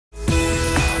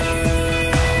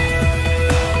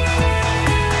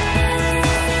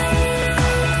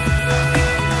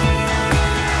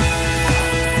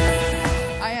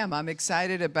I'm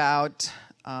excited about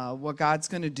what God's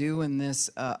going to do in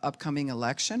this upcoming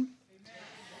election.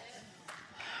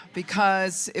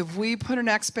 Because if we put an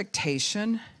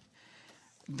expectation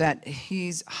that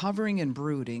he's hovering and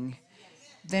brooding,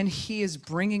 then he is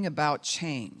bringing about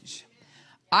change.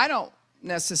 I don't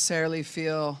necessarily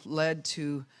feel led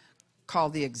to call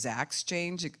the exact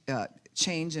change,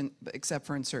 except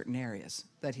for in certain areas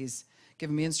that he's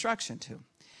given me instruction to.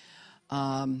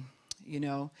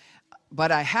 But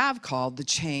I have called the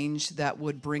change that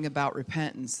would bring about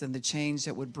repentance and the change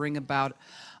that would bring about,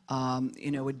 a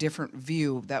different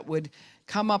view that would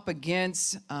come up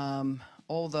against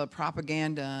all the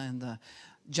propaganda and the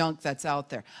junk that's out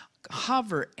there.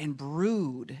 Hover and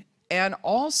brood. And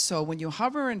also, when you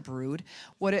hover and brood,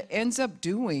 what it ends up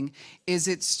doing is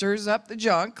it stirs up the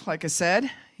junk, like I said,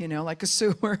 like a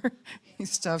sewer.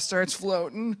 Stuff starts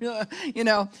floating,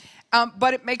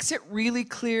 but it makes it really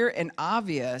clear and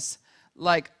obvious,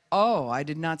 like, oh, I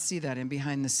did not see that in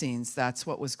behind the scenes. That's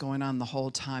what was going on the whole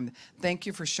time. Thank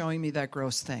you for showing me that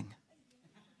gross thing.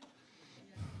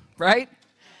 Right?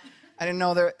 I didn't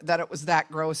know that it was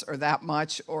that gross or that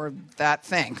much or that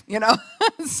thing,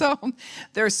 So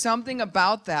there's something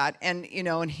about that. And,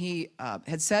 and he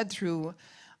had said through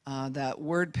that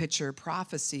word picture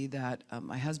prophecy that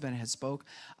my husband had spoke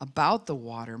about the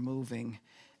water moving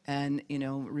and,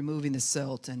 removing the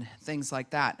silt and things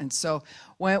like that. And so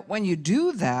when you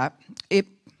do that, it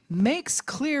makes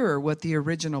clearer what the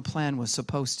original plan was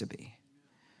supposed to be.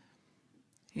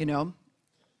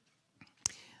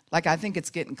 Like, I think it's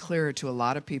getting clearer to a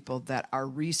lot of people that are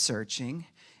researching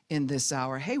in this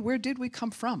hour. Hey, where did we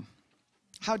come from?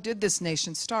 How did this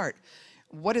nation start?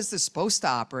 What is this supposed to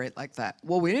operate like that?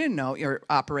 Well, we didn't know, or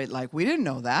operate like we didn't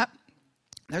know that.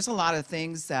 There's a lot of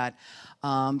things that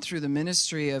through the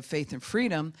ministry of Faith and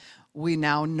Freedom, we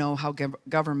now know how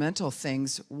governmental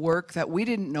things work that we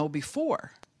didn't know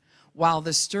before. While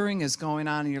the stirring is going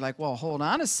on and you're like, well, hold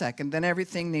on a second, then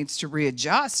everything needs to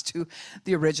readjust to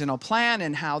the original plan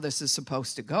and how this is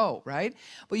supposed to go, right?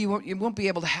 But you won't be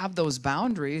able to have those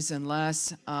boundaries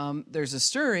unless there's a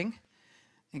stirring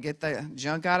and get the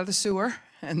junk out of the sewer,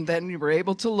 and then you were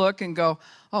able to look and go,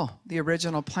 oh, the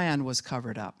original plan was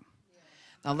covered up.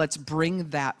 Now let's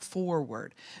bring that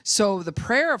forward. So the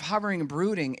prayer of hovering and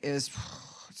brooding is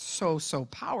so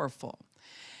powerful.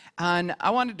 And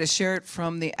I wanted to share it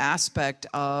from the aspect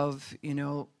of,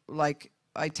 like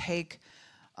I take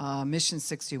Mission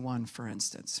 61, for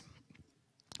instance.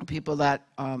 People that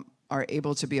are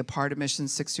able to be a part of Mission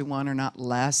 61 are not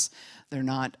less. They're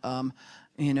not,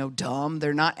 dumb.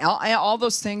 They're not, all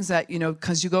those things that,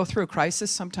 because you go through a crisis,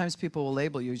 sometimes people will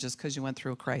label you just because you went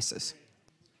through a crisis.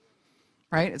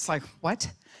 Right? It's like, what?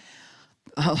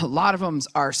 A lot of them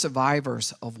are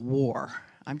survivors of war.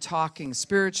 I'm talking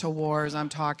spiritual wars. I'm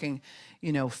talking,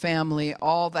 family,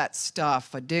 all that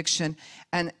stuff, addiction.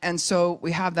 And so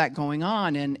we have that going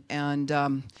on. And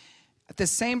at the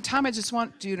same time, I just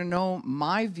want you to know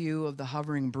my view of the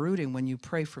hovering brooding when you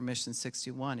pray for Mission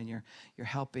 61 and you're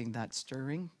helping that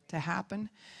stirring to happen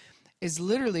is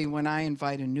literally when I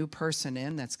invite a new person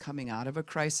in that's coming out of a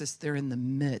crisis, they're in the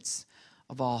midst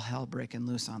of all hell breaking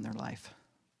loose on their life,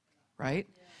 right?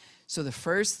 So the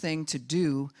first thing to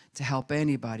do to help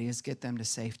anybody is get them to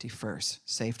safety first.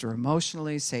 Safety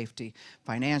emotionally, safety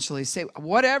financially,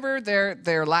 whatever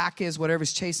their lack is,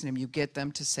 whatever's chasing them, you get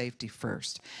them to safety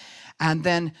first. And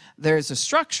then there's a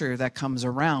structure that comes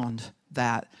around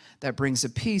that brings a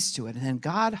peace to it. And then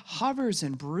God hovers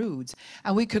and broods.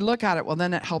 And we could look at it, well,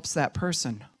 then it helps that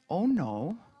person. Oh,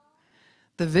 no.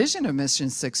 The vision of Mission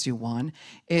 61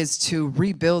 is to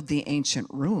rebuild the ancient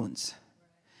ruins.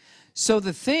 So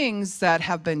the things that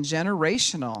have been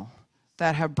generational,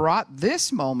 that have brought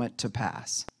this moment to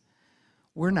pass,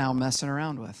 we're now messing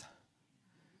around with.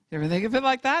 You ever think of it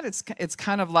like that? It's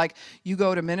kind of like you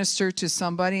go to minister to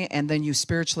somebody and then you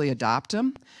spiritually adopt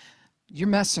them. You're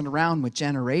messing around with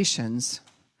generations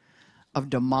of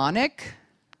demonic,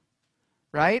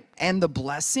 right? And the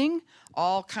blessing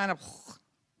all kind of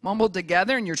mumbled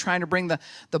together, and you're trying to bring the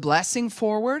blessing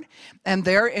forward, and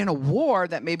they're in a war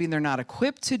that maybe they're not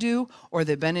equipped to do, or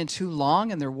they've been in too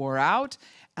long and they're wore out,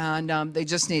 and they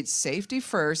just need safety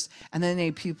first, and then they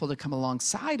need people to come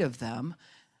alongside of them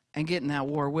and get in that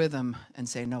war with them and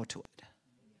say no to it.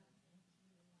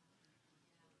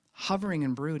 Hovering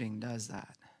and brooding does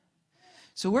that.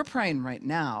 So we're praying right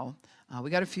now. We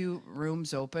got a few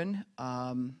rooms open,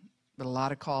 but a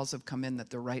lot of calls have come in that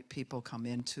the right people come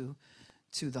into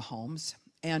the homes.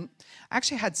 And I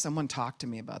actually had someone talk to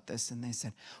me about this, and they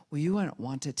said, well, you wouldn't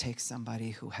want to take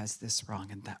somebody who has this wrong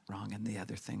and that wrong and the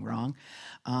other thing wrong,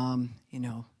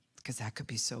 because that could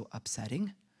be so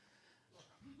upsetting.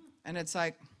 And it's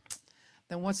like,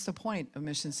 then what's the point of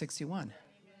Mission 61?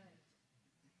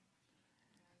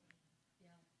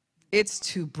 It's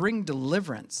to bring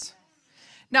deliverance.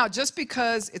 Now, just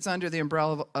because it's under the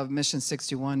umbrella of Mission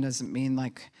 61 doesn't mean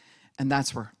and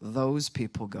that's where those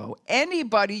people go.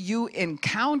 Anybody you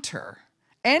encounter,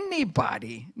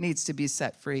 anybody needs to be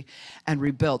set free and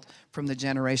rebuilt from the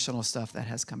generational stuff that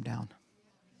has come down.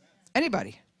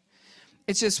 Anybody.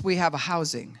 It's just we have a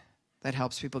housing that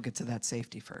helps people get to that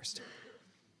safety first.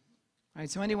 All right,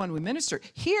 so anyone we minister,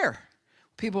 here,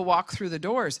 people walk through the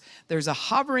doors. There's a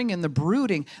hovering and the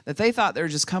brooding that they thought they were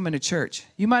just coming to church.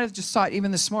 You might have just thought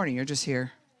even this morning, you're just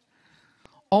here.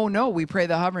 Oh no, we pray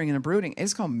the hovering and the brooding.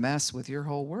 It's going to mess with your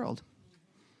whole world.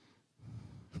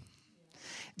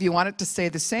 If you want it to stay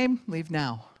the same, leave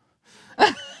now.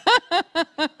 But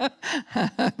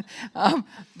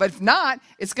if not,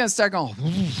 it's going to start going,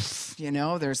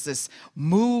 there's this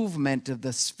movement of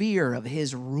the sphere of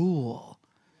his rule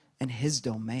and his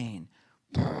domain.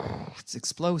 It's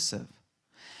explosive.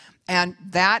 And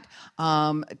that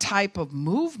type of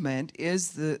movement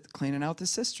is the cleaning out the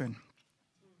cistern,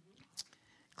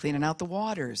 cleaning out the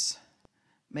waters,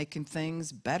 making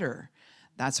things better.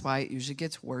 That's why it usually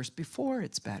gets worse before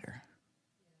it's better.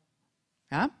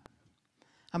 Yeah?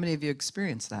 How many of you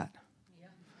experienced that? Yeah.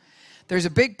 There's a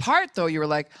big part, though, you were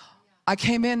like, I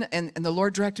came in and the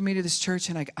Lord directed me to this church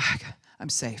and I'm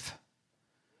safe.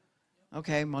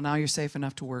 Okay, well, now you're safe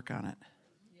enough to work on it.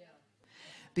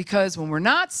 Because when we're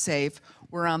not safe,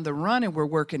 we're on the run and we're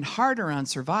working harder on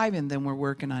surviving than we're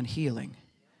working on healing.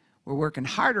 We're working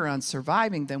harder on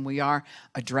surviving than we are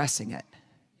addressing it.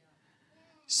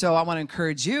 So I want to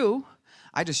encourage you.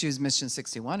 I just use Mission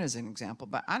 61 as an example,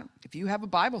 but if you have a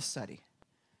Bible study,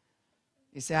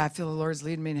 you say, I feel the Lord's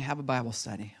leading me to have a Bible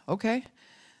study. Okay.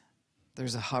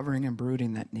 There's a hovering and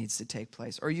brooding that needs to take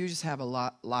place. Or you just have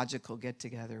a logical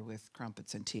get-together with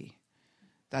crumpets and tea.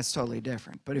 That's totally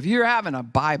different. But if you're having a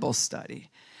Bible study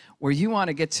where you want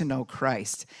to get to know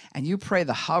Christ and you pray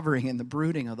the hovering and the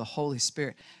brooding of the Holy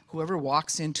Spirit, whoever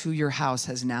walks into your house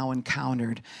has now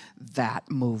encountered that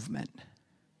movement.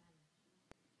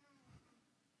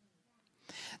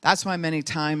 That's why many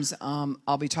times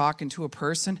I'll be talking to a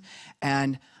person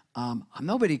and I'm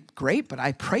nobody great, but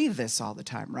I pray this all the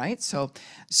time, right? So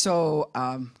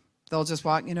they'll just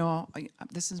walk,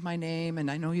 this is my name, and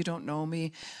I know you don't know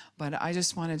me, but I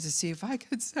just wanted to see if I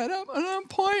could set up an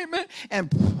appointment. And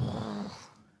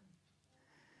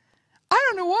I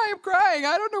don't know why I'm crying.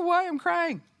 I don't know why I'm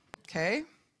crying. Okay?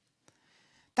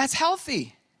 That's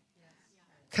healthy.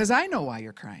 Because I know why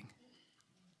you're crying.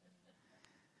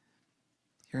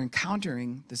 You're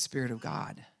encountering the Spirit of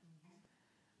God.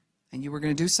 And you were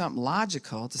going to do something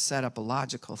logical to set up a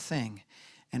logical thing.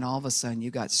 And all of a sudden,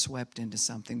 you got swept into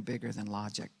something bigger than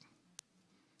logic.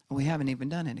 And we haven't even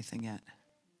done anything yet.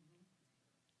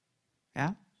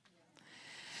 Yeah?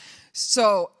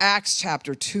 So, Acts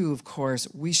chapter 2, of course,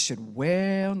 we should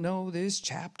well know this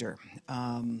chapter.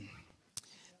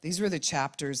 These were the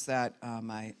chapters that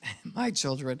my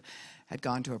children had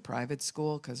gone to a private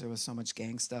school because there was so much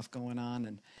gang stuff going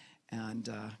on. And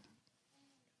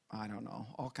I don't know,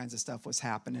 all kinds of stuff was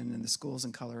happening in the schools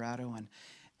in Colorado.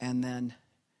 And then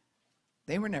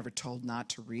they were never told not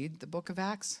to read the book of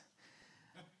Acts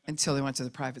until they went to the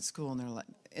private school,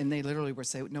 and they literally were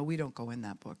saying, no, we don't go in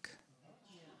that book.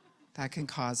 That can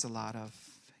cause a lot of,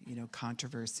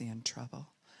 controversy and trouble.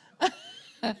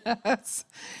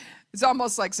 It's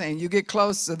almost like saying you get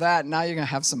close to that, now you're going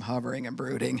to have some hovering and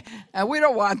brooding. And we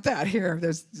don't want that here.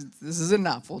 This is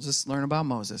enough. We'll just learn about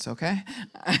Moses, okay?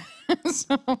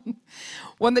 So,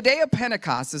 when the day of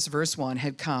Pentecost, this verse 1,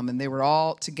 had come, and they were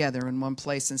all together in one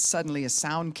place, and suddenly a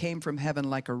sound came from heaven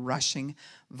like a rushing,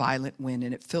 violent wind,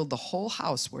 and it filled the whole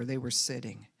house where they were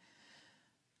sitting.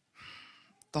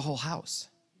 The whole house.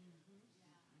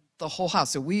 The whole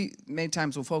house. So we, many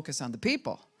times, will focus on the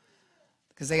people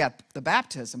because they got the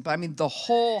baptism. But, the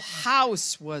whole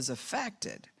house was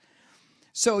affected.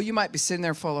 So you might be sitting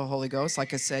there full of Holy Ghost,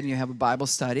 like I said, and you have a Bible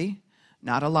study.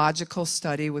 Not a logical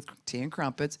study with tea and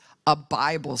crumpets, a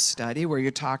Bible study where you're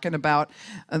talking about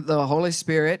the Holy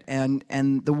Spirit and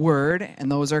the Word,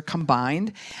 and those are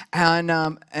combined.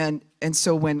 And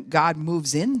so when God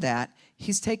moves in that,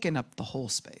 He's taking up the whole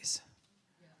space.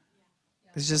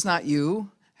 It's just not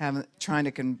you trying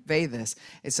to convey this.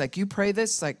 It's like you pray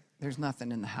this, like there's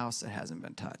nothing in the house that hasn't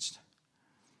been touched.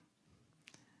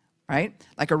 Right?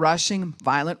 Like a rushing,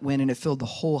 violent wind, and it filled the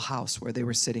whole house where they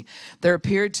were sitting. There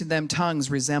appeared to them tongues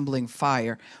resembling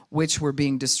fire, which were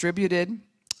being distributed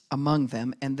among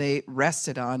them, and they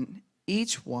rested on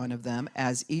each one of them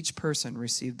as each person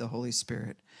received the Holy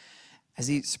Spirit. As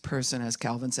each person, as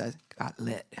Calvin said, got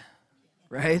lit.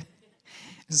 right?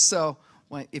 So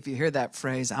if you hear that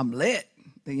phrase, I'm lit,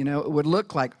 it would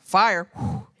look like fire.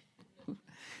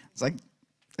 It's like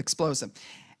explosive.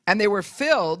 And they were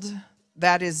filled,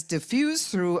 that is diffused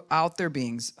throughout their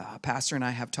beings. Pastor and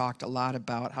I have talked a lot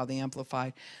about how the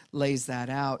Amplified lays that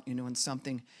out. When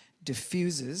something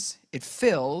diffuses, it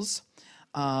fills,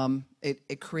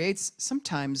 it creates,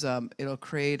 sometimes it'll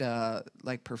create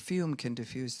like perfume can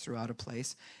diffuse throughout a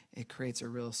place. It creates a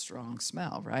real strong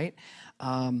smell, right?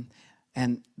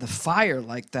 And the fire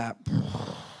like that,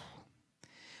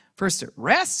 first it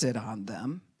rested on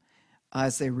them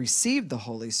as they received the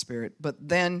Holy Spirit, but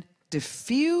then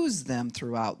diffused them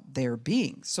throughout their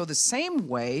being. So the same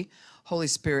way Holy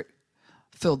Spirit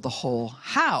filled the whole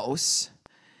house,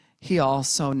 he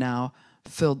also now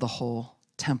filled the whole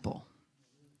temple.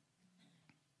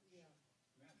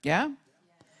 Yeah?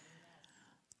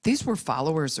 These were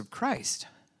followers of Christ.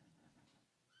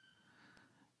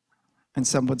 And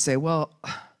some would say, well,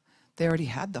 they already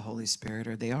had the Holy Spirit,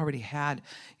 or they already had,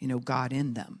 God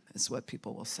in them, is what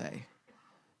people will say.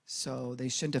 So they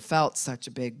shouldn't have felt such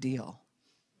a big deal.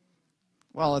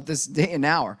 Well, at this day and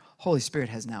hour, Holy Spirit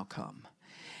has now come.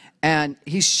 And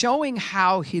he's showing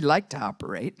how he liked to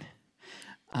operate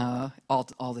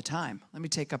all the time. Let me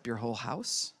take up your whole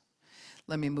house.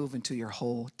 Let me move into your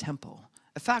whole temple.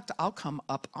 In fact, I'll come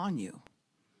up on you.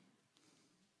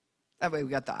 That way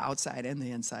we got the outside and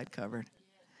the inside covered.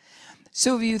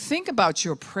 So if you think about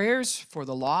your prayers for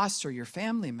the lost or your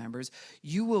family members,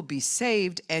 you will be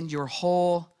saved and your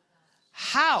whole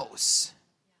house.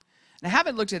 And I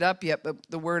haven't looked it up yet, but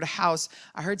the word house,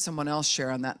 I heard someone else share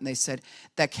on that, and they said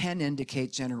that can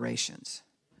indicate generations,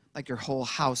 like your whole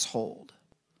household.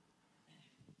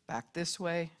 Back this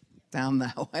way, down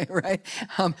that way, right?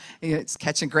 It's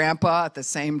catching grandpa at the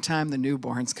same time the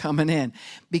newborn's coming in.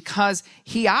 Because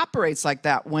he operates like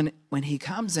that when he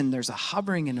comes in, there's a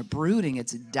hovering and a brooding.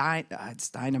 It's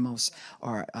dynamos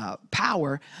or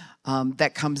power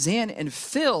that comes in and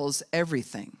fills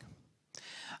everything.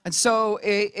 And so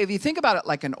if you think about it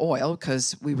like an oil,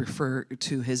 because we refer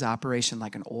to his operation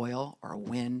like an oil or a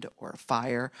wind or a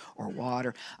fire or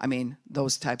water,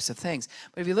 those types of things.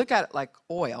 But if you look at it like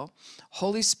oil,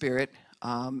 Holy Spirit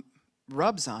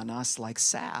rubs on us like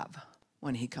salve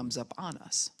when he comes up on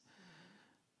us.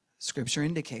 Scripture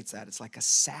indicates that. It's like a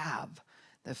salve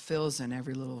that fills in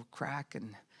every little crack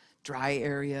and dry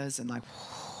areas, and like,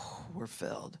 we're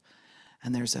filled.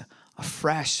 And there's a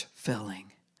fresh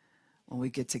filling. When we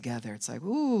get together, it's like,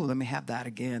 ooh, let me have that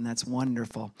again. That's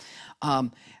wonderful.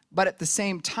 But at the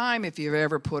same time, if you've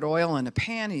ever put oil in a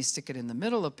pan and you stick it in the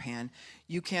middle of the pan,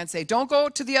 you can't say, don't go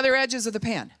to the other edges of the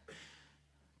pan.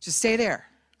 Just stay there.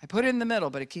 I put it in the middle,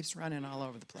 but it keeps running all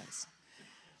over the place.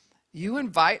 You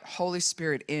invite Holy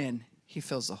Spirit in, he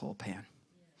fills the whole pan.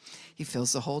 He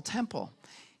fills the whole temple.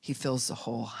 He fills the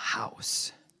whole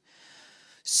house.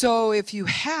 So if you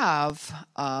have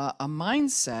a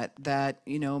mindset that,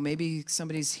 maybe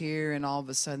somebody's here and all of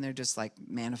a sudden they're just like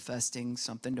manifesting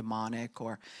something demonic,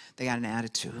 or they got an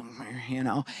attitude,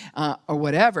 or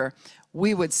whatever,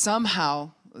 we would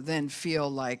somehow then feel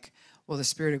like, well, the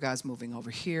Spirit of God's moving over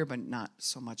here, but not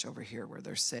so much over here where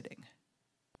they're sitting.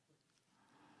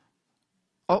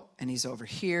 Oh, and he's over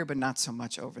here, but not so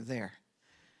much over there.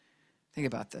 Think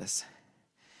about this.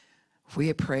 If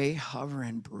we pray, hover,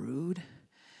 and brood,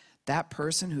 that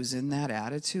person who's in that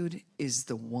attitude is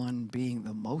the one being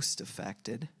the most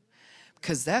affected,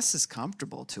 because this is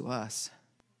comfortable to us.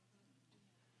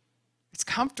 It's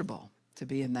comfortable to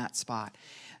be in that spot.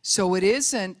 So it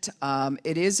isn't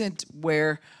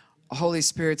where the Holy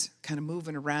Spirit's kind of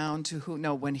moving around to who.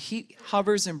 No, when he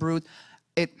hovers and broods,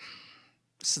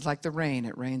 it's like the rain.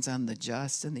 It rains on the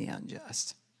just and the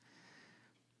unjust.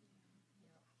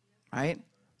 Right?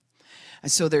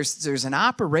 And so there's an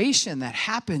operation that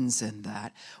happens in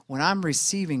that when I'm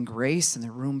receiving grace and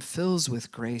the room fills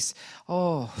with grace.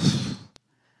 Oh,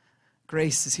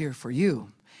 grace is here for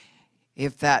you.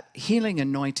 If that healing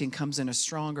anointing comes in a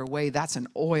stronger way, that's an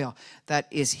oil that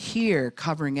is here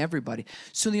covering everybody.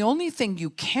 So the only thing you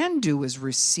can do is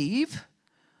receive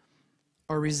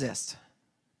or resist.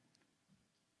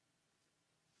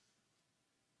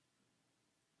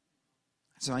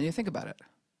 So when you think about it,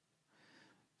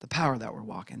 the power that we're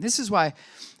walking. This is why,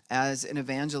 as an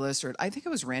evangelist, or I think it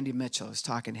was Randy Mitchell, I was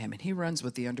talking to him, and he runs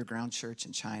with the underground church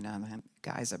in China. And the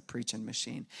guy's a preaching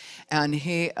machine. And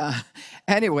he,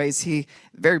 he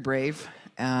very brave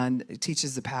and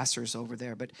teaches the pastors over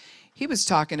there. But he was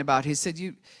talking about, he said,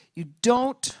 you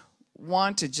don't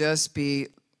want to just be,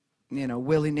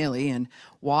 willy-nilly and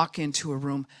walk into a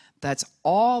room that's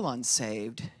all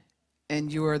unsaved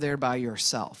and you are there by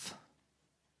yourself.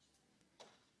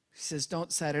 He says,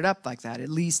 don't set it up like that. At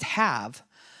least have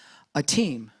a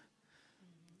team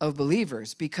of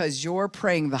believers, because you're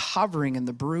praying the hovering and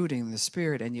the brooding of the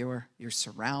Spirit, and you're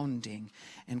surrounding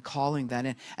and calling that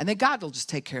in. And then God will just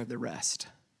take care of the rest.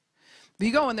 But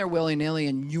you go in there willy-nilly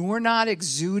and you're not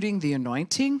exuding the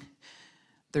anointing,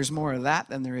 there's more of that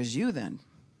than there is you then.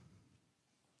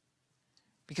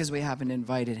 Because we haven't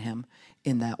invited him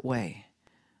in that way.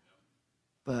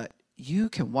 But you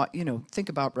can, think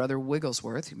about Brother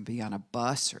Wigglesworth. You can be on a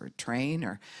bus or a train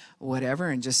or whatever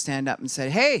and just stand up and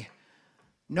say, hey,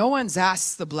 no one's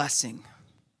asked the blessing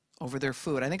over their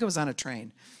food. I think it was on a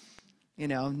train.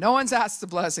 No one's asked the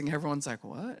blessing. Everyone's like,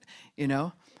 what?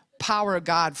 Power of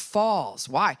God falls.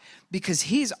 Why? Because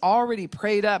he's already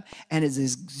prayed up and is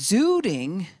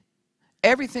exuding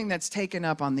everything that's taken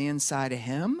up on the inside of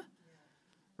him,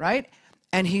 right?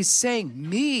 And he's saying,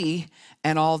 me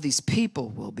and all these people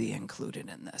will be included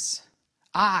in this.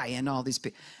 I and all these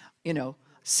people,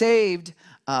 saved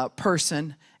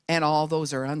person and all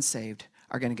those are unsaved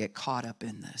are going to get caught up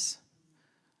in this.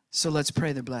 So let's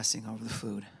pray the blessing over the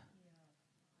food.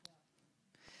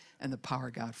 And the power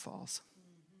of God falls.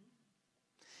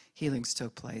 Healings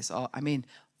took place.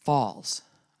 Falls.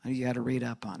 You got to read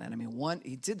up on it.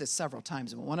 He did this several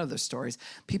times. In one of the stories,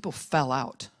 people fell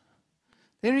out.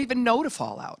 They didn't even know to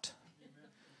fall out.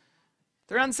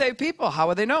 They're unsaved people. How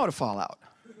would they know to fall out?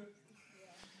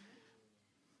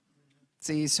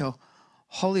 See, so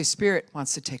Holy Spirit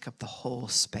wants to take up the whole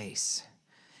space.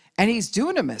 And he's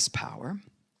dunamis power.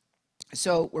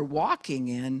 So we're walking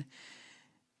in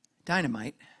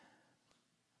dynamite,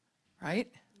 right?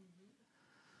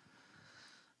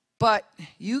 But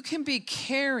you can be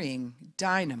carrying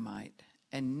dynamite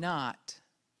and not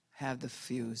have the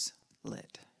fuse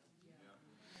lit.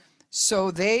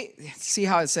 So see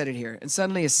how it said it here. And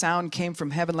suddenly a sound came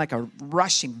from heaven like a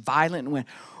rushing, violent wind.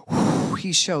 Whew,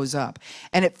 he shows up.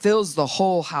 And it fills the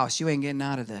whole house. You ain't getting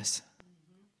out of this.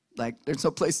 Like, there's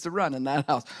no place to run in that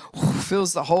house. Whew,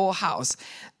 fills the whole house.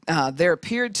 There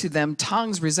appeared to them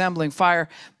tongues resembling fire,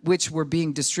 which were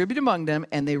being distributed among them,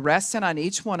 and they rested on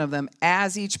each one of them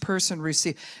as each person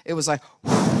received. It was like,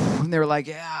 whew, and they were like,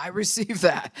 yeah, I received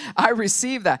that. I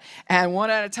received that. And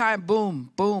one at a time,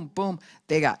 boom, boom, boom,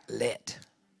 they got lit.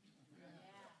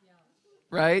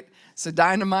 Right? So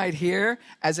dynamite here,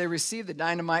 as they received, the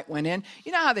dynamite went in.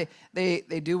 You know how they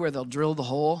do where they'll drill the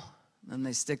hole, and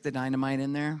they stick the dynamite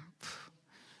in there?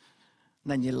 And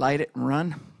then you light it and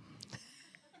run.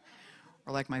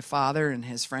 Or like my father and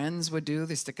his friends would do,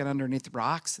 they stick it underneath the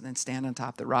rocks and then stand on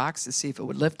top of the rocks to see if it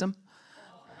would lift them.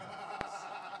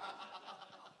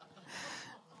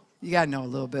 You got to know a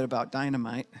little bit about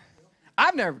dynamite.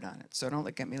 I've never done it, so don't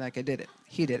look at me like I did it.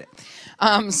 He did it.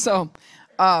 So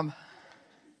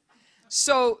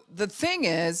the thing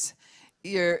is,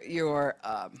 your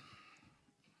I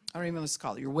don't even know what it's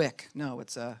called. Your wick. No,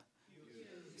 it's a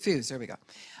fuse. There we go.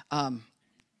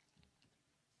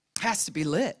 Has to be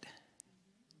lit.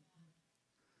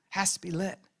 Has to be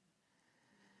lit.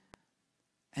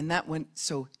 And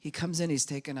so he comes in, he's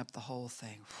taking up the whole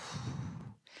thing.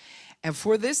 And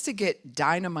for this to get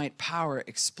dynamite power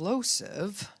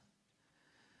explosive,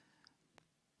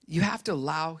 you have to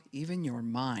allow even your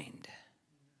mind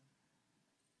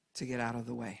to get out of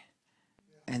the way.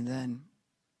 And then,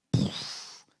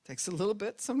 takes a little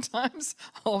bit sometimes,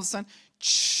 all of a sudden,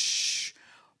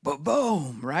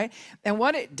 boom, right? And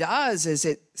what it does is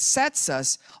it sets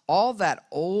us, all that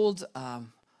old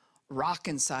rock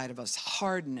inside of us,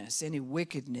 hardness, any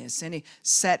wickedness, any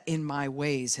set in my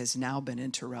ways has now been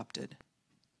interrupted.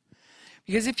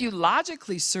 Because if you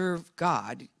logically serve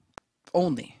God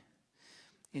only,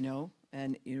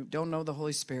 and you don't know the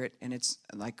Holy Spirit, and it's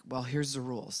like, well, here's the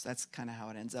rules. That's kind of how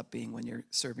it ends up being when you're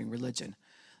serving religion.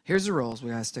 Here's the rules.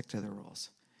 We got to stick to the rules.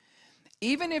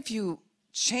 Even if you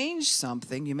change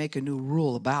something, you make a new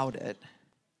rule about it,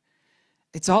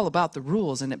 it's all about the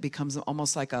rules, and it becomes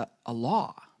almost like a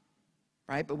law,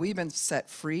 right? But we've been set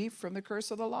free from the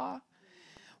curse of the law.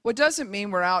 What doesn't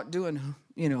mean we're out doing,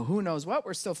 who knows what.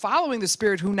 We're still following the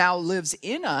Spirit who now lives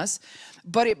in us,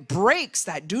 but it breaks,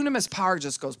 that dunamis power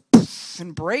just goes poof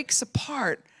and breaks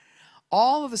apart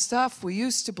all of the stuff we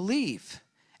used to believe.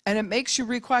 And it makes you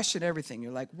re-question everything.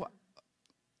 You're like, what?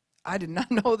 I did not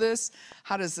know this.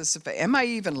 How does this affect? Am I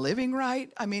even living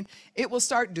right? It will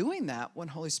start doing that when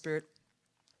Holy Spirit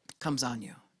comes on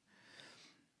you.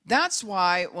 That's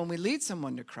why when we lead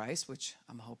someone to Christ, which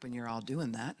I'm hoping you're all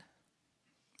doing that,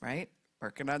 right?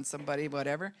 Working on somebody,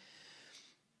 whatever.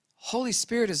 Holy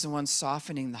Spirit is the one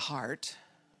softening the heart.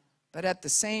 But at the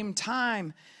same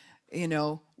time,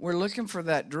 we're looking for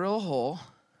that drill hole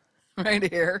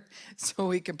right here so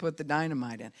we can put the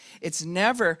dynamite in. It's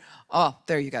never, oh,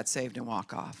 there you got saved and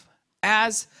walk off.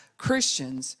 As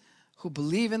Christians who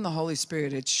believe in the Holy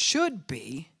Spirit, it should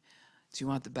be, do you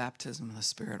want the baptism of the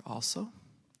Spirit also?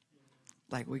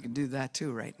 Like we can do that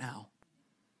too right now.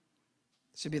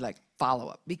 It should be like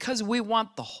follow-up. Because we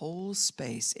want the whole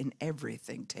space in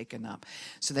everything taken up.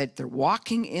 So that they're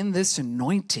walking in this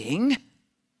anointing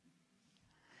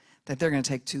that they're going to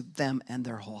take to them and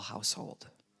their whole household.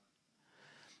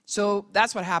 So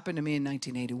that's what happened to me in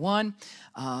 1981.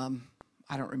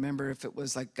 I don't remember if it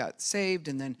was like got saved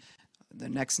and then the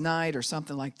next night or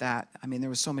something like that. I mean, there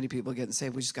was so many people getting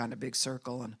saved. We just got in a big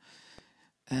circle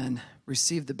and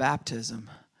received the baptism.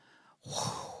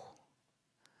 Whew.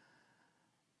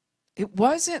 It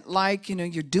wasn't like,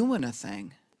 you're doing a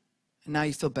thing and now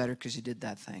you feel better because you did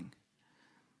that thing.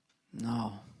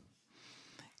 No.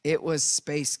 It was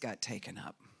space got taken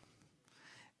up.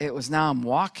 It was now I'm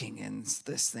walking in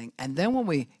this thing. And then when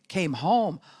we came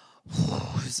home,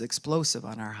 it was explosive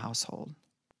on our household.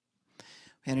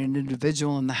 We had an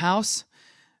individual in the house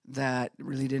that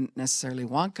really didn't necessarily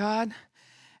want God.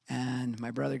 And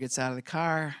my brother gets out of the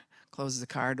car, closes the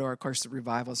car door. Of course, the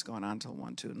revival is going on until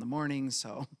 1, 2 in the morning.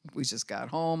 So we just got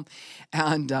home.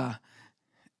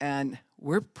 And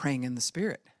we're praying in the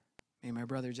Spirit, me and my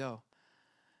brother Joe.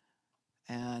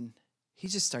 And he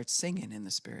just starts singing in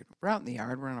the Spirit. We're out in the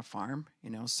yard. We're on a farm,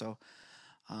 so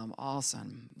all of a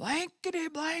sudden, blankety,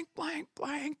 blank, blank,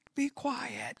 blank, be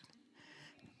quiet.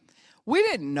 We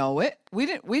didn't know it. We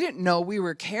didn't know we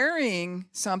were carrying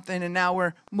something, and now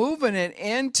we're moving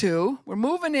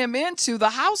him into the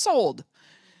household.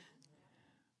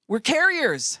 We're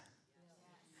carriers.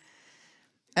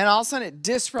 And all of a sudden it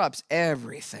disrupts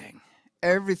everything.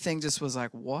 Everything just was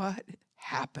like, what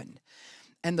happened?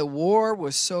 And the war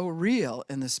was so real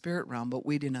in the spirit realm, but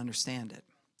we didn't understand it.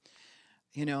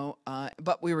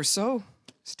 But we were so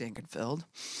stinking filled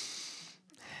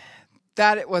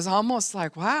that it was almost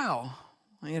like, wow,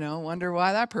 wonder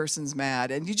why that person's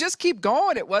mad. And you just keep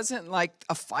going. It wasn't like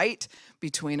a fight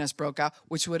between us broke out,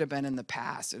 which would have been in the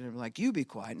past. And it was like, you be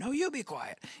quiet. No, you be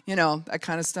quiet. That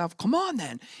kind of stuff. Come on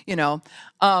then.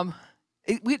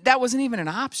 That wasn't even an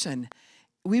option.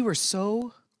 We were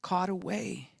so caught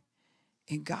away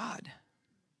in God,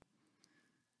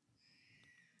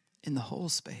 in the whole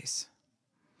space.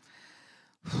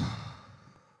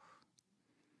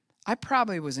 I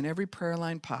probably was in every prayer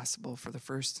line possible for the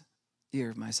first year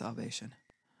of my salvation.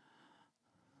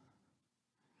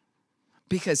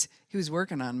 Because he was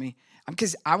working on me.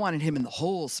 Because I wanted him in the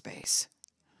whole space.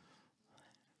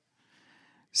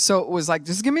 So it was like,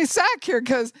 just give me a sec here,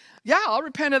 because, I'll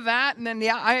repent of that. And then,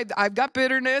 I've got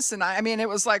bitterness. And it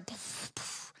was like,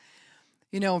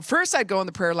 first I'd go in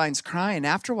the prayer lines crying.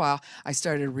 After a while, I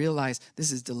started to realize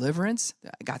this is deliverance.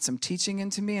 I got some teaching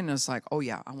into me, and it was like, oh,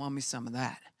 yeah, I want me some of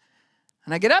that.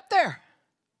 And I get up there.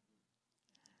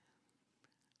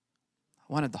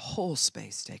 I wanted the whole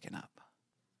space taken up.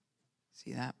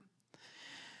 See that?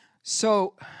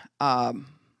 So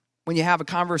when you have a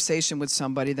conversation with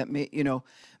somebody that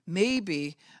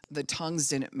maybe the tongues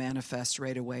didn't manifest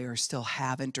right away or still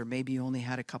haven't, or maybe you only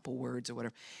had a couple words or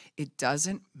whatever, it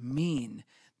doesn't mean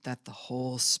that the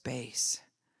whole space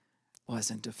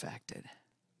wasn't affected.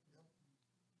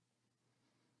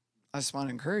 I just want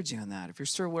to encourage you on that. If you're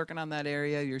still working on that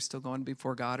area, you're still going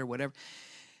before God or whatever,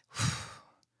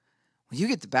 when you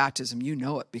get the baptism, you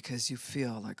know it because you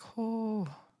feel like, oh,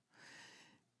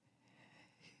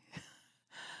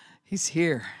 he's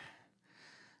here.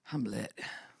 I'm lit.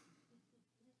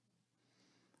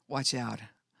 Watch out.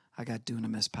 I got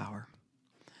dunamis power.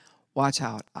 Watch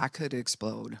out. I could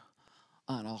explode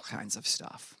on all kinds of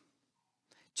stuff.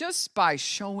 Just by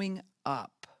showing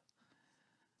up,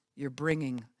 you're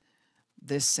bringing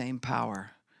this same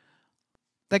power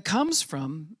that comes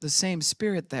from the same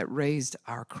Spirit that raised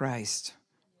our Christ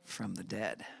from the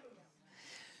dead.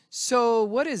 So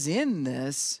what is in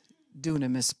this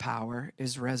dunamis power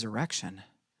is resurrection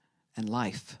and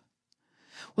life.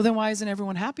 Well, then why isn't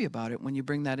everyone happy about it when you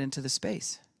bring that into the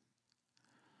space?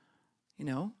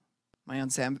 My own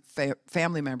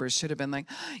family members should have been like,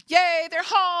 yay, they're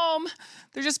home.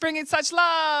 They're just bringing such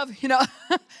love,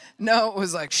 No, it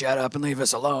was like, shut up and leave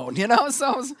us alone,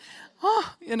 So it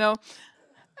was,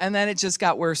 And then it just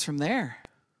got worse from there.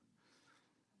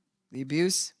 The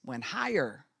abuse went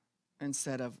higher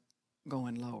instead of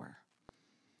going lower.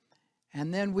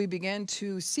 And then we began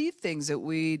to see things that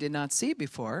we did not see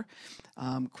before.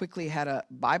 Quickly had a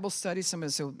Bible study.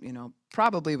 Somebody said,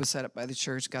 probably was set up by the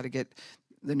church. Got to get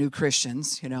the new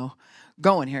Christians,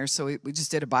 going here. So we just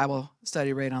did a Bible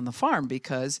study right on the farm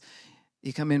because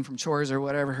You come in from chores or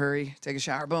whatever, hurry, take a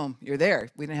shower, boom, you're there.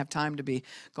 We didn't have time to be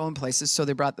going places, so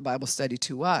they brought the Bible study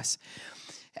to us.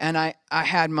 And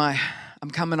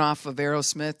I'm coming off of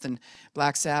Aerosmith and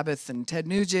Black Sabbath and Ted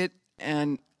Nugent,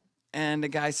 and the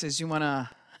guy says, you wanna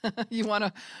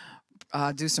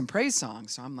do some praise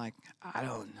songs? So I'm like, I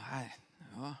don't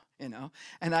know.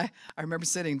 And I remember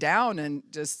sitting down and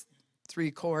just 3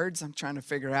 chords. I'm trying to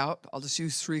figure out. I'll just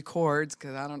use 3 chords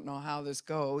because I don't know how this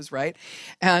goes, right?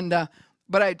 And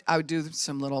but I would do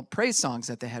some little praise songs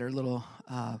that they had, or little.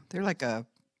 They're like a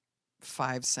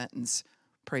 5-sentence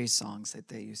praise songs that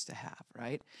they used to have,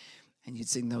 right? And you'd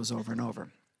sing those over and over.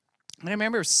 And I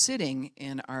remember sitting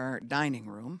in our dining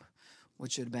room,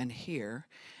 which had been here,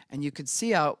 and you could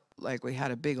see out, like we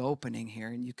had a big opening here,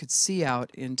 and you could see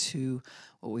out into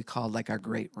what we called like our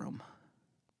great room.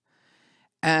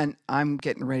 And I'm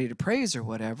getting ready to praise or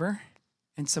whatever,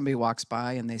 and somebody walks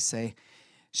by and they say,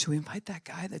 should we invite that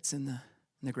guy that's in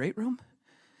the great room?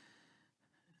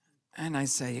 And I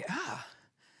say, yeah.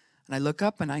 And I look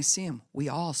up and I see him. We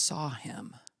all saw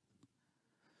him,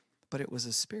 but it was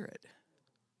a spirit.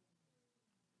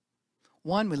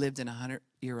 One, we lived in a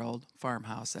 100-year-old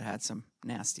farmhouse that had some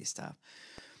nasty stuff.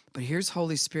 But here's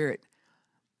Holy Spirit.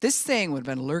 This thing would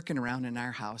have been lurking around in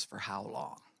our house for how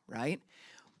long, right?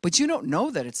 But you don't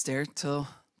know that it's there till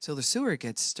the sewer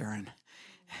gets stirring.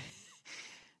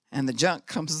 And the junk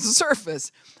comes to the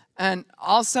surface. And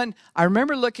all of a sudden, I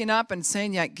remember looking up and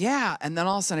saying, yeah. And then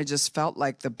all of a sudden, I just felt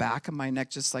like the back of my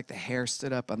neck, just like the hair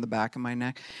stood up on the back of my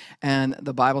neck. And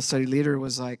the Bible study leader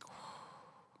was like,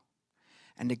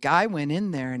 and the guy went in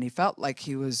there and he felt like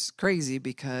he was crazy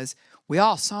because we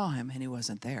all saw him and he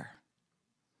wasn't there.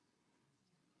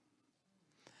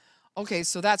 Okay,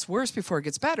 so that's worse before it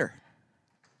gets better.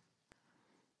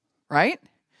 Right?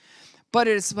 But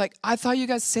it's like, I thought you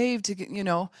got saved to get,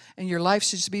 and your life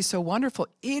should be so wonderful.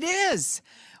 It is.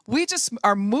 We just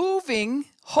are moving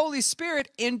Holy Spirit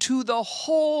into the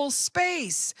whole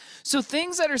space. So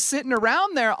things that are sitting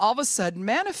around there all of a sudden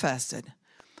manifested.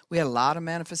 We had a lot of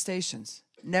manifestations.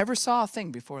 Never saw a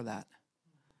thing before that.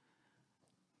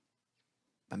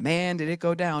 But man, did it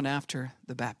go down after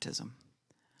the baptism.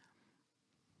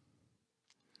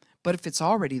 But if it's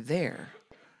already there,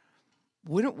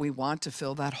 wouldn't we want to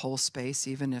fill that whole space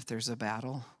even if there's a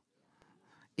battle?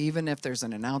 Even if there's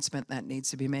an announcement that needs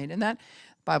to be made? And that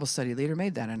Bible study leader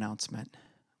made that announcement.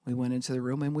 We went into the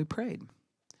room and we prayed.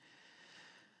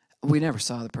 We never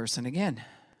saw the person again.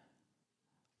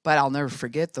 But I'll never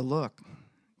forget the look.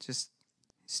 Just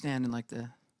standing like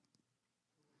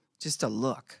just a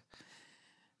look.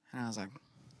 And I was like,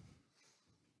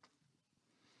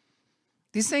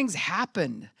 these things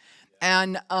happened.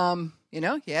 And, you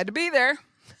had to be there.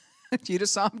 You'd have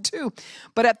saw him too.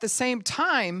 But at the same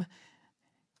time,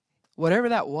 whatever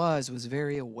that was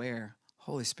very aware.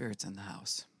 Holy Spirit's in the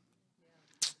house.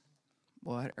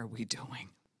 What are we doing?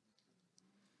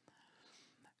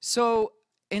 So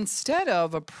instead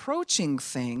of approaching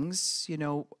things,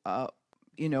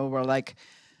 we're like,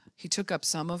 he took up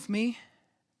some of me,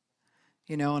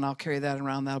 and I'll carry that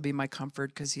around. That'll be my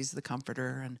comfort because he's the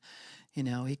comforter. And,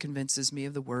 he convinces me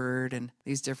of the word and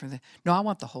these different things. No, I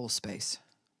want the whole space.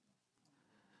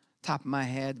 Top of my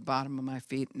head, bottom of my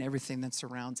feet, and everything that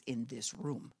surrounds in this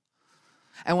room.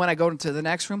 And when I go into the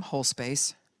next room, whole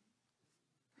space.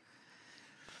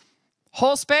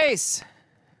 Whole space.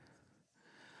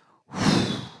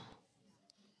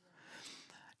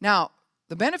 Now,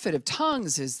 the benefit of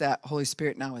tongues is that Holy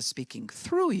Spirit now is speaking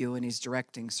through you and he's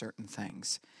directing certain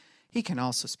things. He can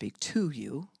also speak to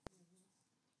you,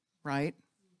 right?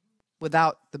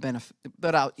 Without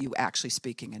you actually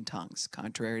speaking in tongues,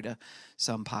 contrary to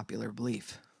some popular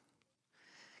belief.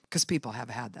 Because people have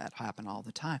had that happen all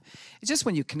the time. It's just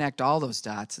when you connect all those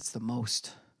dots, it's the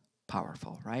most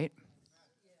powerful, right?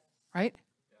 Right?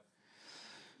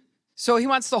 So he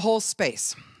wants the whole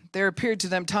space. There appeared to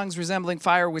them tongues resembling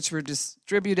fire, which were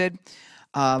distributed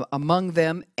among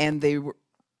them, and they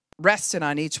rested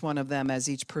on each one of them as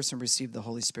each person received the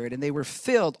Holy Spirit. And they were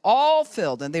all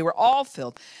filled, and they were all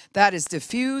filled. That is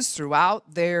diffused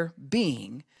throughout their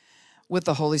being with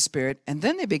the Holy Spirit. And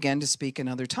then they began to speak in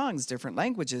other tongues, different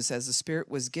languages, as the Spirit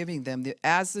was giving them.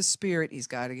 As the Spirit, he's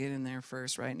got to get in there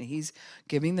first, right? And he's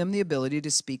giving them the ability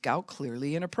to speak out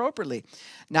clearly and appropriately.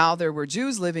 Now there were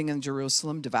Jews living in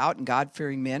Jerusalem, devout and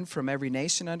God-fearing men from every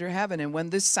nation under heaven. And when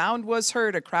this sound was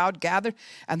heard, a crowd gathered,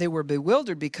 and they were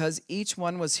bewildered because each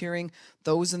one was hearing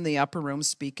those in the upper room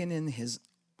speaking in his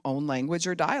own language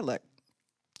or dialect.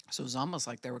 So it was almost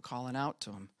like they were calling out to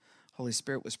him. Holy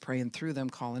Spirit was praying through them,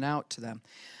 calling out to them.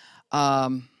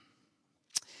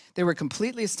 They were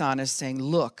completely astonished, saying,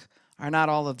 "Look, Are not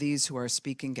all of these who are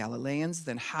speaking Galileans?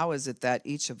 Then how is it that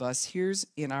each of us hears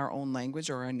in our own language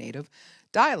or our native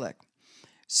dialect?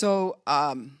 So,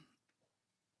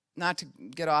 not to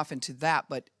get off into that,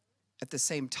 but at the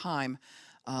same time,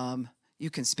 you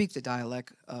can speak the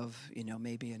dialect of,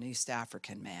 maybe an East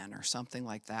African man or something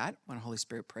like that when the Holy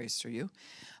Spirit prays through you.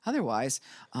 Otherwise,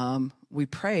 we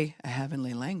pray a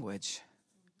heavenly language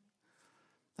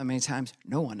that many times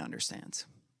no one understands.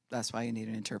 That's why you need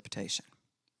an interpretation.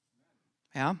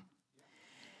 Yeah?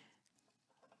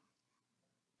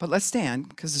 But let's stand,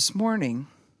 because this morning,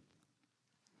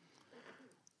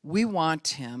 we want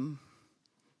him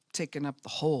taking up the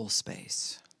whole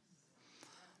space.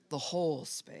 The whole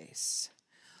space.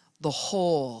 The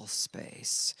whole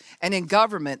space. And in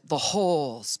government, the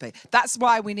whole space. That's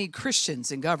why we need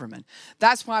Christians in government.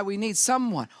 That's why we need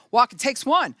someone. Takes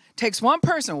one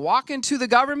person. Walk into the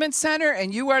government center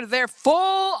and you are there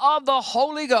full of the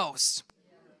Holy Ghost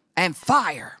and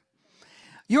fire.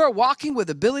 You are walking with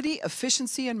ability,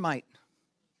 efficiency, and might.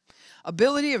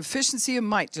 Ability, efficiency, and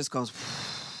might just goes,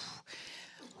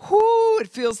 whoo, it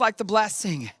feels like the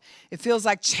blessing. It feels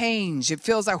like change. It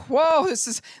feels like, whoa, this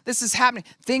is happening.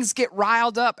 Things get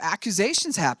riled up.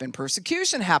 Accusations happen.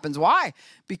 Persecution happens. Why?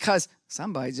 Because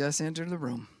somebody just entered the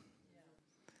room.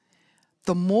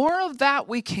 The more of that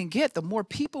we can get, the more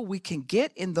people we can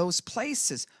get in those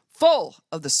places full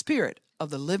of the Spirit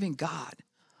of the living God.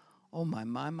 Oh, my.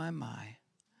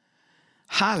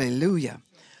 Hallelujah.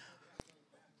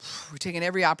 We're taking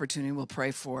every opportunity. We'll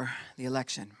pray for the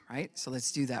election, right? So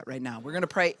let's do that right now. We're going to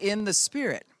pray in the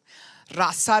Spirit.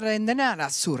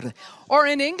 Or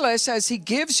in English, as he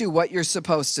gives you what you're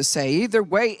supposed to say. Either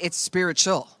way, it's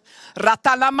spiritual.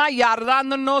 Ratalama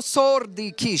yarano no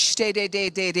sordi kishte de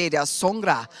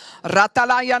songra.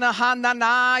 Ratalayana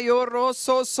hanana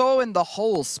yoroso so in the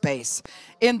whole space.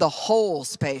 In the whole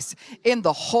space. In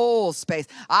the whole space.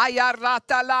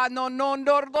 Ayaratala no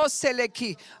nondordo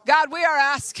seleki. God, we are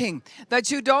asking that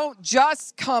you don't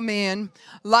just come in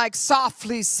like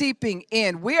softly seeping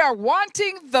in. We are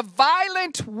wanting the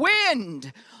violent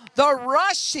wind, the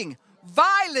rushing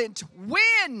violent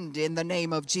wind in the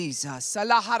name of Jesus.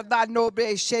 Lord, light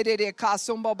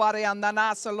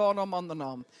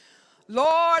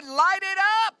it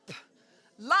up.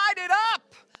 Light it up.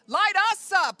 Light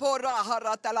us up.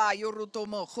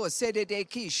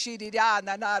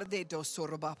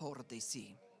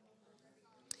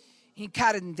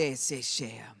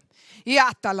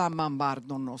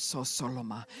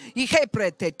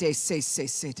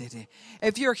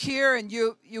 If you're here and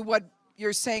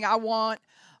you're saying, I want,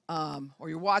 or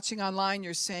you're watching online,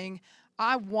 you're saying,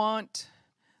 I want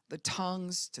the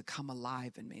tongues to come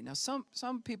alive in me. Now, some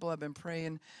people have been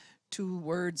praying 2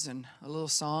 words and a little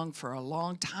song for a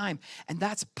long time, and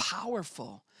that's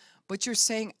powerful. But you're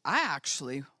saying, I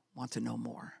actually want to know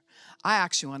more. I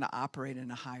actually want to operate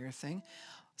in a higher thing.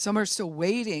 Some are still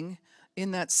waiting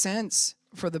in that sense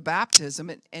for the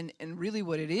baptism, and really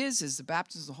what it is the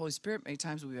baptism of the Holy Spirit. Many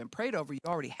times we've been prayed over, you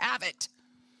already have it.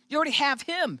 You already have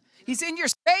him. He's in your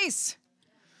space.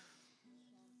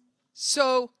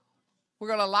 So we're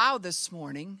going to allow this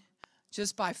morning,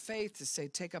 just by faith, to say,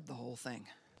 take up the whole thing.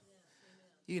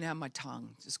 You can have my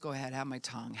tongue. Just go ahead, have my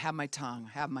tongue, have my tongue,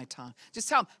 have my tongue. Just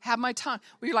tell him, have my tongue.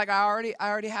 Well, you're like, I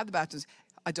already have the baptism.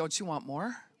 Don't you want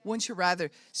more? Wouldn't you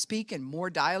rather speak in more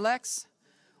dialects?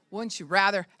 Wouldn't you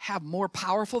rather have more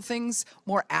powerful things,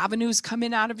 more avenues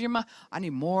coming out of your mouth? I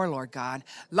need more, Lord God.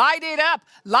 Light it up.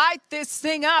 Light this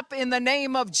thing up in the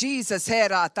name of Jesus.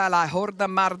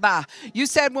 You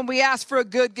said when we ask for a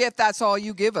good gift, that's all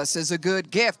you give us is a good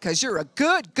gift, because you're a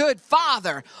good, good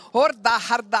Father.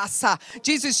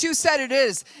 Jesus, you said it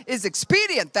is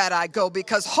expedient that I go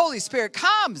because Holy Spirit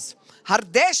comes.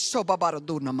 There's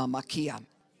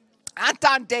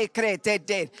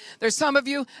some of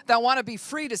you that want to be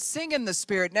free to sing in the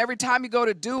Spirit, and every time you go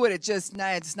to do it, it's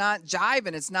not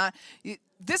jiving. It's not.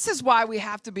 This is why we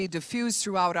have to be diffused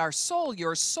throughout our soul.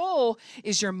 Your soul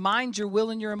is your mind, your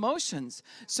will, and your emotions.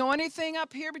 So anything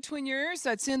up here between your ears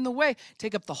that's in the way,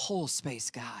 take up the whole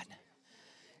space, God.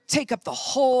 Take up the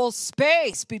whole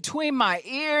space between my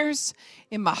ears,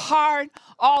 in my heart,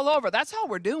 all over. That's how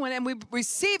we're doing, and we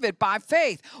receive it by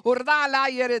faith. Dunamis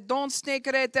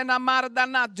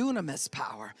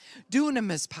power.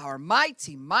 Dunamis power.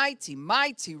 Mighty, mighty,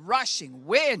 mighty rushing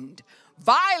wind.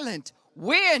 Violent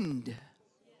wind.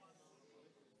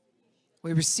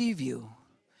 We receive you.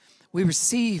 We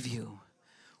receive you.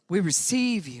 We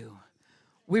receive you.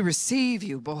 We receive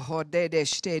you.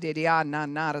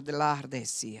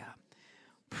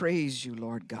 Praise you,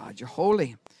 Lord God. You're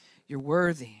holy. You're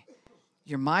worthy.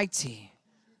 You're mighty.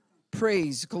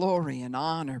 Praise, glory, and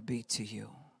honor be to you.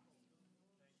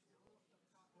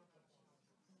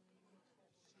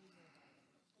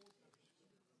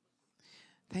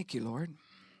 Thank you, Lord.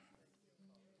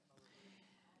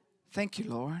 Thank you,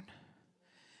 Lord.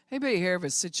 Anybody here have a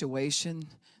situation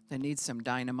that needs some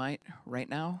dynamite right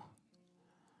now?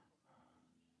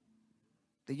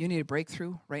 That you need a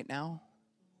breakthrough right now?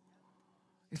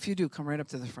 If you do, come right up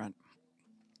to the front.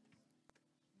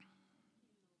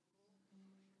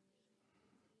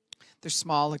 There's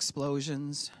small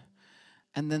explosions,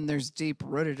 and then there's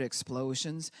deep-rooted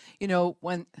explosions. You know,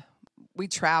 when we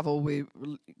travel, we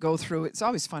go through, it's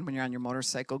always fun when you're on your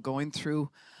motorcycle going through,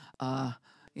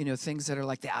 you know, things that are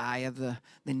like the eye of the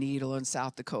needle in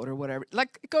South Dakota or whatever.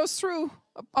 Like, it goes through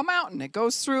a mountain. It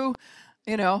goes through,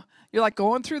 you know, you're like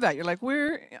going through that. You're like,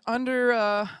 we're under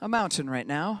a mountain right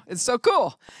now. It's so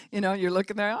cool. You know, you're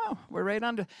looking there, oh, we're right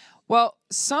under. Well,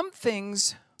 some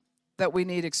things that we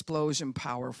need explosion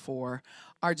power for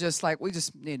are just like, we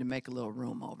just need to make a little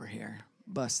room over here,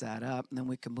 bust that up, and then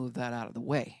we can move that out of the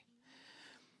way.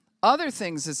 Other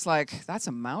things, it's like, that's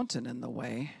a mountain in the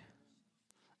way.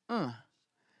 And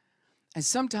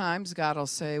sometimes God will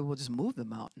say, well, just move the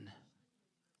mountain.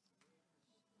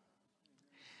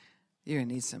 You're going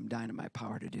to need some dynamite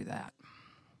power to do that.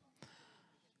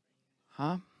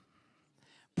 Huh?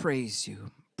 Praise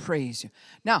you. Praise you.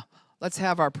 Now, let's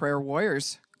have our prayer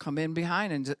warriors come in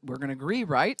behind, and we're going to agree,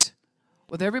 right?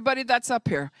 With everybody that's up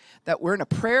here, that we're in a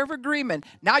prayer of agreement.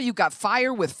 Now you got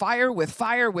fire with fire with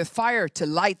fire with fire to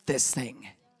light this thing.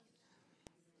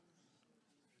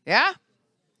 Yeah?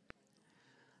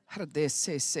 How did they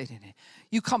say it?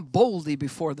 You come boldly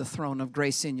before the throne of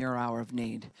grace in your hour of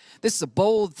need. This is a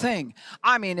bold thing.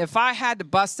 I mean, if I had to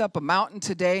bust up a mountain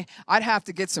today, I'd have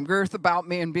to get some girth about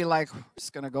me and be like, we're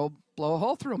just going to go blow a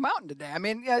hole through a mountain today. I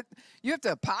mean, you have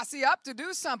to posse up to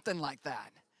do something like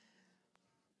that.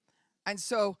 And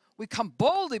so we come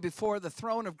boldly before the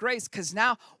throne of grace because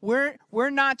now we're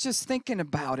not just thinking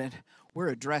about it, we're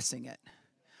addressing it.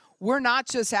 We're not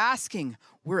just asking,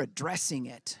 we're addressing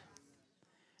it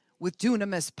with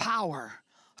dunamis power.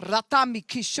 Ratami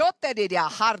kishote de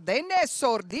hardene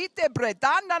sordite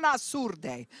bretana na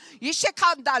surde.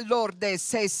 Ishekanda lorde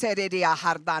se seredia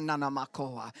hardana na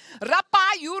makoa.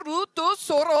 Rapa yurutu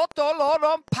soroto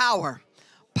lorom power.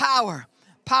 Power.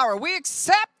 Power. We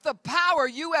accept the power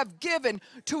you have given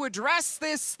to address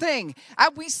this thing.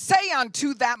 And we say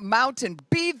unto that mountain,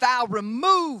 be thou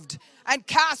removed and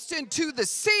cast into the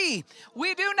sea.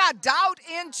 We do not doubt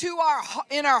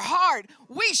in our heart,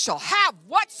 we shall have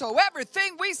whatsoever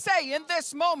thing we say in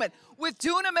this moment with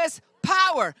dunamis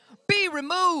power. Be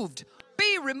removed,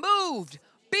 be removed,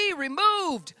 be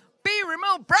removed, be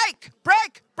removed. Break,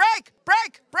 break, break,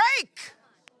 break, break.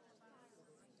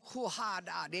 We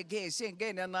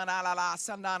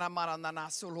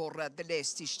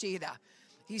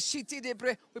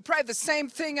pray the same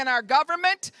thing in our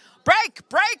government. Break,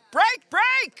 break, break,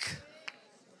 break.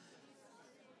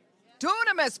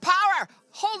 Dunamis power.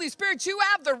 Holy Spirit, you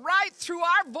have the right through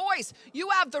our voice. You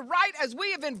have the right as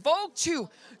we have invoked you.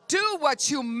 Do what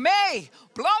you may.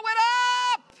 Blow it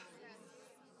up.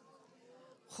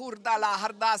 Hurdala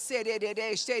harda sere de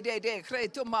este de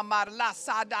creto mamar la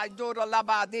sada doro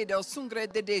labade do sungre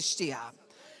de destia.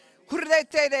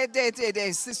 Hurdete de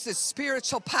this is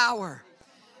spiritual power.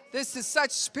 This is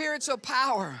such spiritual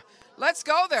power. Let's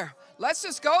go there. Let's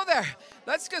just go there.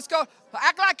 Let's just go.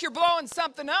 Act like you're blowing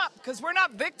something up because we're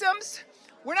not victims.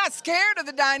 We're not scared of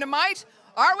the dynamite.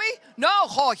 Are we? No.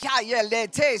 Light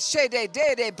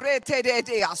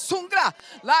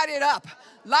it up.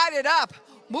 Light it up.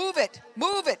 Move it,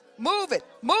 move it, move it,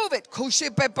 move it.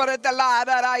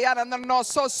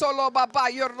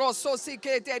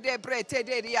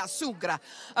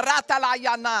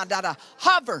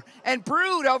 Hover and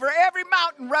brood over every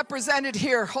mountain represented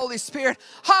here, Holy Spirit.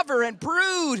 Hover and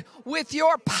brood with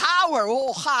your power.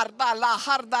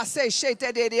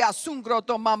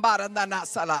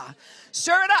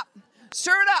 Stir it up,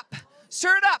 stir it up,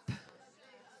 stir it up.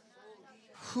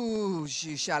 Today's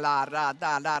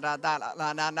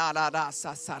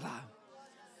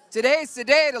the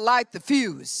day to light the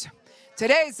fuse.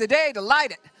 Today's the day to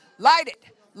light it. Light it.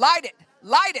 Light it.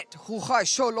 Light it.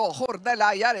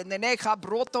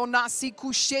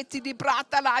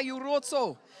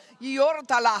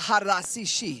 Yortala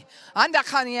harasishi.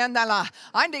 Andakaniandala.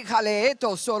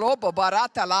 Andikaleeto sorobo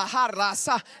baratala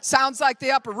harasa. Sounds like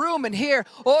the upper room in here.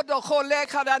 Odo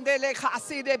koleka dandele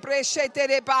kasi de breshete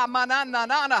de ba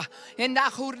manana.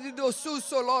 Indahurido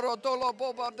susoloro dolo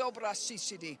bobo dobra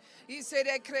shishidi. Ise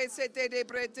de cresete de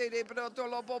brete de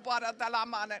brotolo bobaratala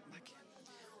manet.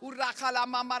 Urakala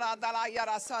mamara dala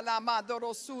yara salama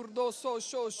doro surdo so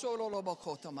solo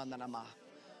lobokoto mananama.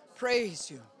 Praise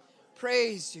you.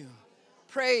 Praise you,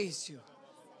 praise you,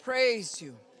 praise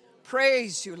you,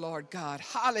 Praise you, Lord God.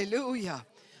 Hallelujah.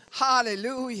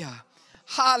 Hallelujah.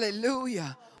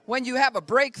 Hallelujah. When you have a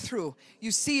breakthrough,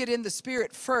 you see it in the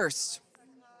spirit first,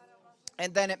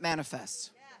 and then it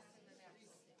manifests.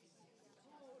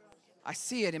 I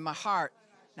see it in my heart.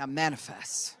 Now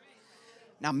manifest.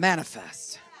 Now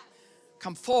manifest.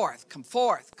 Come forth, come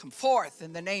forth, come forth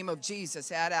in the name of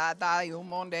Jesus.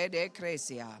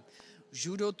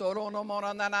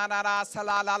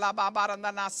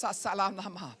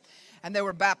 And they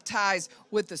were baptized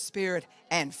with the Spirit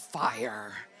and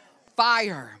fire.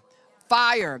 Fire.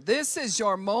 Fire. This is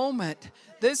your moment.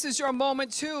 This is your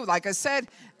moment too. Like I said,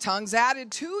 tongues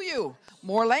added to you.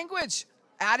 More language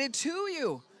added to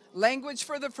you. Language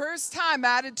for the first time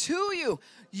added to you.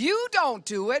 You don't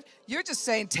do it. You're just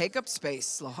saying, take up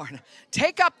space, Lord.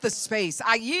 Take up the space.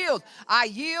 I yield. I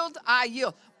yield. I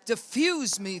yield.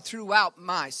 Diffuse me throughout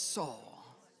my soul.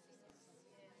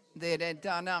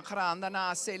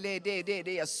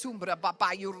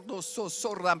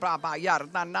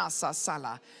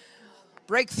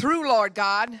 Break through, Lord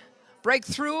God. Break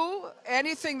through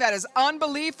anything that is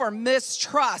unbelief or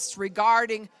mistrust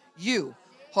regarding you,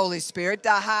 Holy Spirit.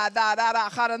 The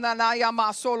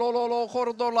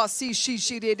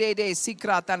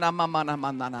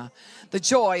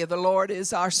joy of the Lord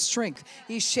is our strength.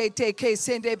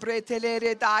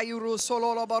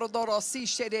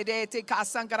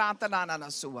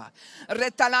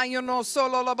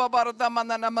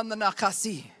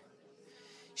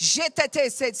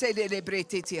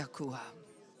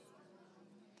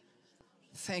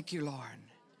 Thank you, Lord.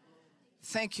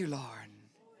 Thank you, Lord.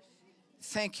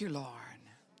 Thank you, Lord.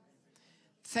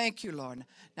 Thank you, Lord.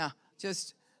 Now,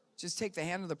 just take the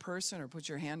hand of the person or put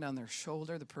your hand on their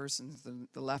shoulder, the person,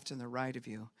 the left and the right of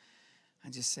you,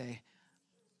 and just say,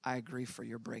 I agree for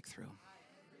your breakthrough.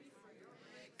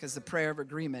 Because the prayer of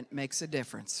agreement makes a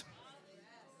difference.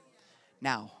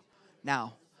 Now,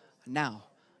 now, now,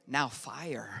 now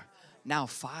fire, now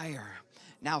fire,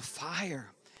 now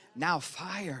fire, now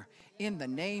fire. In the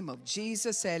name of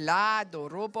Jesus. We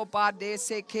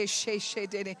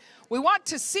want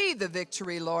to see the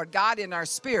victory, Lord God, in our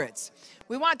spirits.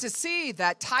 We want to see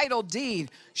that title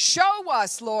deed. Show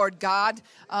us, Lord God,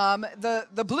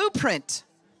 the blueprint,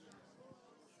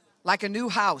 like a new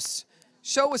house.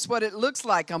 Show us what it looks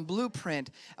like on blueprint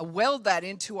and weld that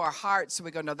into our hearts so we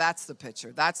go, no, that's the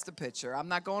picture. That's the picture. I'm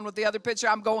not going with the other picture.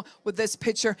 I'm going with this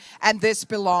picture, and this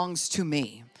belongs to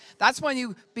me. That's when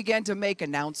you begin to make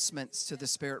announcements to the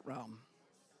spirit realm.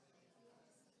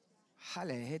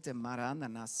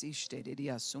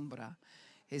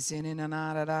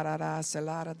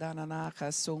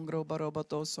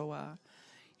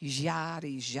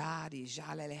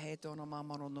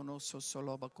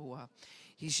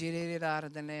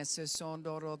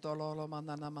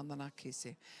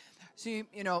 See,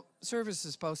 you know, service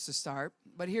is supposed to start,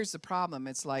 but here's the problem.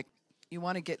 It's like you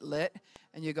want to get lit,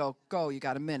 and you go, you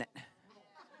got a minute.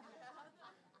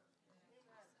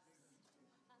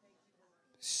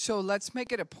 So let's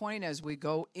make it a point as we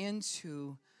go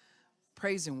into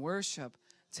praise and worship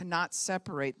to not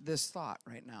separate this thought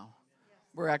right now.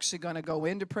 We're actually going to go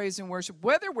into praise and worship.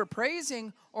 Whether we're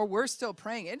praising or we're still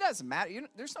praying, it doesn't matter.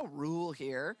 There's no rule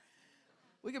here.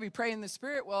 We could be praying in the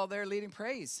Spirit while they're leading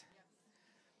praise.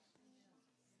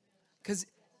 Because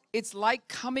it's like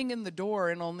coming in the door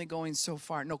and only going so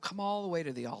far. No, come all the way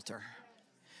to the altar.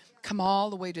 Come all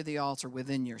the way to the altar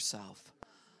within yourself.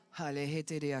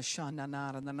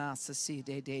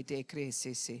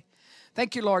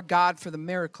 Thank you, Lord God, for the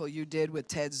miracle you did with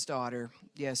Ted's daughter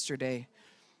yesterday.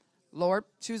 Lord,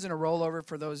 she was in a rollover,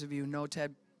 for those of you who know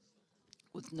Ted,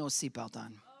 with no seatbelt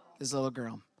on, this little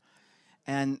girl.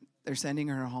 And they're sending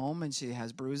her home, and she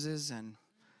has bruises and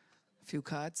a few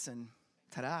cuts, and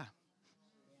ta-da.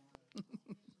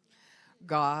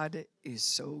 God is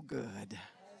so good.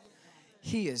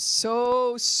 He is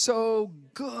so, so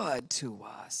good to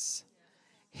us.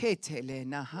 Hetele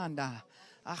nahanda.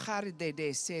 Acharde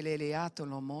de seleleato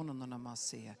lo mono na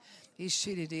masia.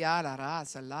 Ishiri di ala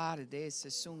rasa lare de se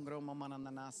sungro mamana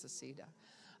nasa sida.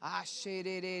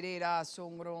 Ashiri de da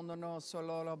sungro no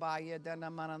solo baya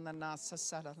dana manana nasa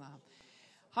sadana.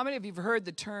 How many of you have heard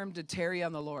the term to tarry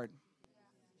on the Lord?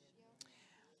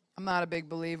 I'm not a big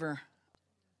believer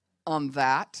on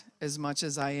that as much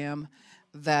as I am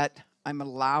that I'm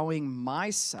allowing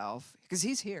myself, because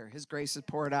he's here. His grace is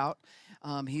poured out.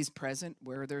 He's present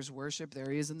where there's worship.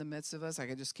 There he is in the midst of us. I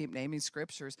could just keep naming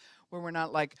scriptures where we're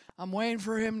not like, I'm waiting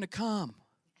for him to come.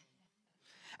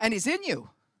 And he's in you.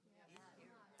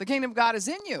 The kingdom of God is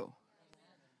in you.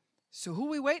 So who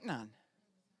are we waiting on?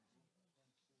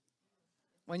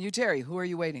 When you tarry, who are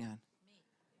you waiting on?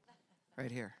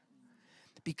 Right here.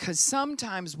 Because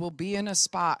sometimes we'll be in a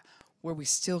spot where we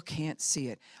still can't see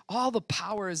it. All the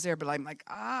power is there, but I'm like,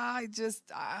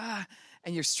 and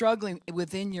you're struggling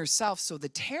within yourself. So the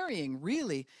tarrying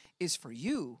really is for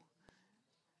you.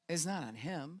 It's not on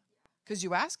him. Because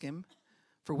you ask him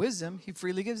for wisdom, he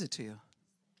freely gives it to you.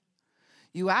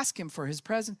 You ask him for his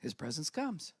presence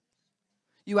comes.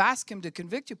 You ask him to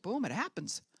convict you, boom, it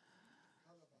happens.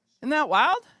 Isn't that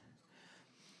wild?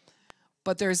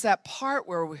 But there's that part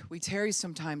where we tarry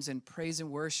sometimes in praise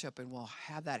and worship, and we'll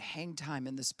have that hang time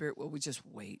in the Spirit where we just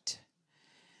wait.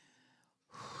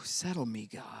 Settle me,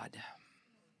 God.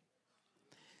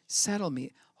 Settle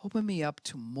me. Open me up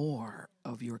to more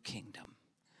of your kingdom.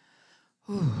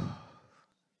 And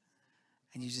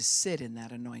you just sit in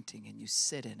that anointing, and you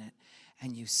sit in it,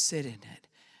 and you sit in it.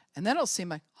 And then it'll seem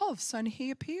like, all of a sudden, he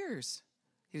appears.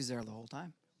 He was there the whole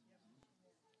time.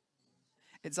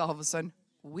 It's all of a sudden,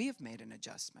 we have made an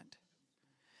adjustment.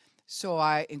 So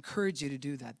I encourage you to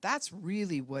do that. That's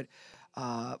really what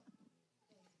our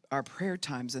prayer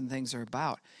times and things are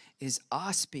about, is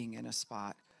us being in a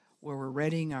spot where we're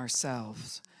readying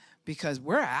ourselves, because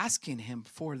we're asking him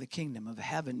for the kingdom of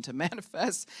heaven to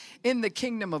manifest in the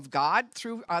kingdom of God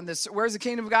through on this. Where's the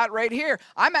kingdom of God? Right here.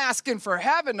 I'm asking for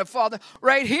heaven to fall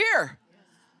right here.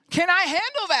 Can I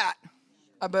handle that?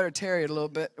 I better tarry it a little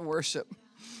bit and worship.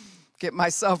 Get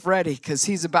myself ready, because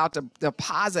he's about to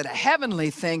deposit a heavenly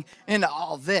thing into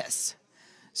all this.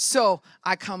 So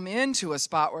I come into a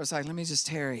spot where it's like, let me just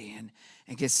tarry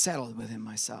and get settled within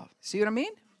myself. See what I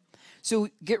mean? So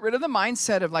get rid of the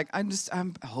mindset of like,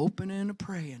 I'm hoping and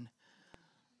praying.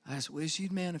 I just wish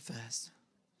you'd manifest.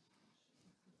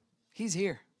 He's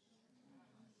here.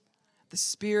 The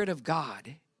Spirit of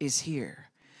God is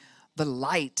here. The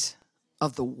light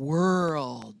of the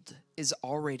world is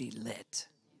already lit.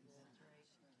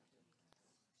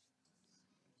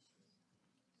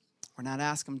 We're not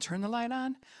asking him to turn the light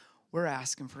on. We're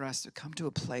asking for us to come to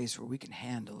a place where we can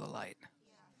handle the light.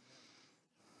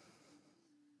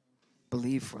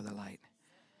 Believe for the light.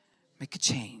 Make a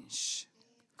change.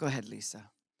 Go ahead, Lisa.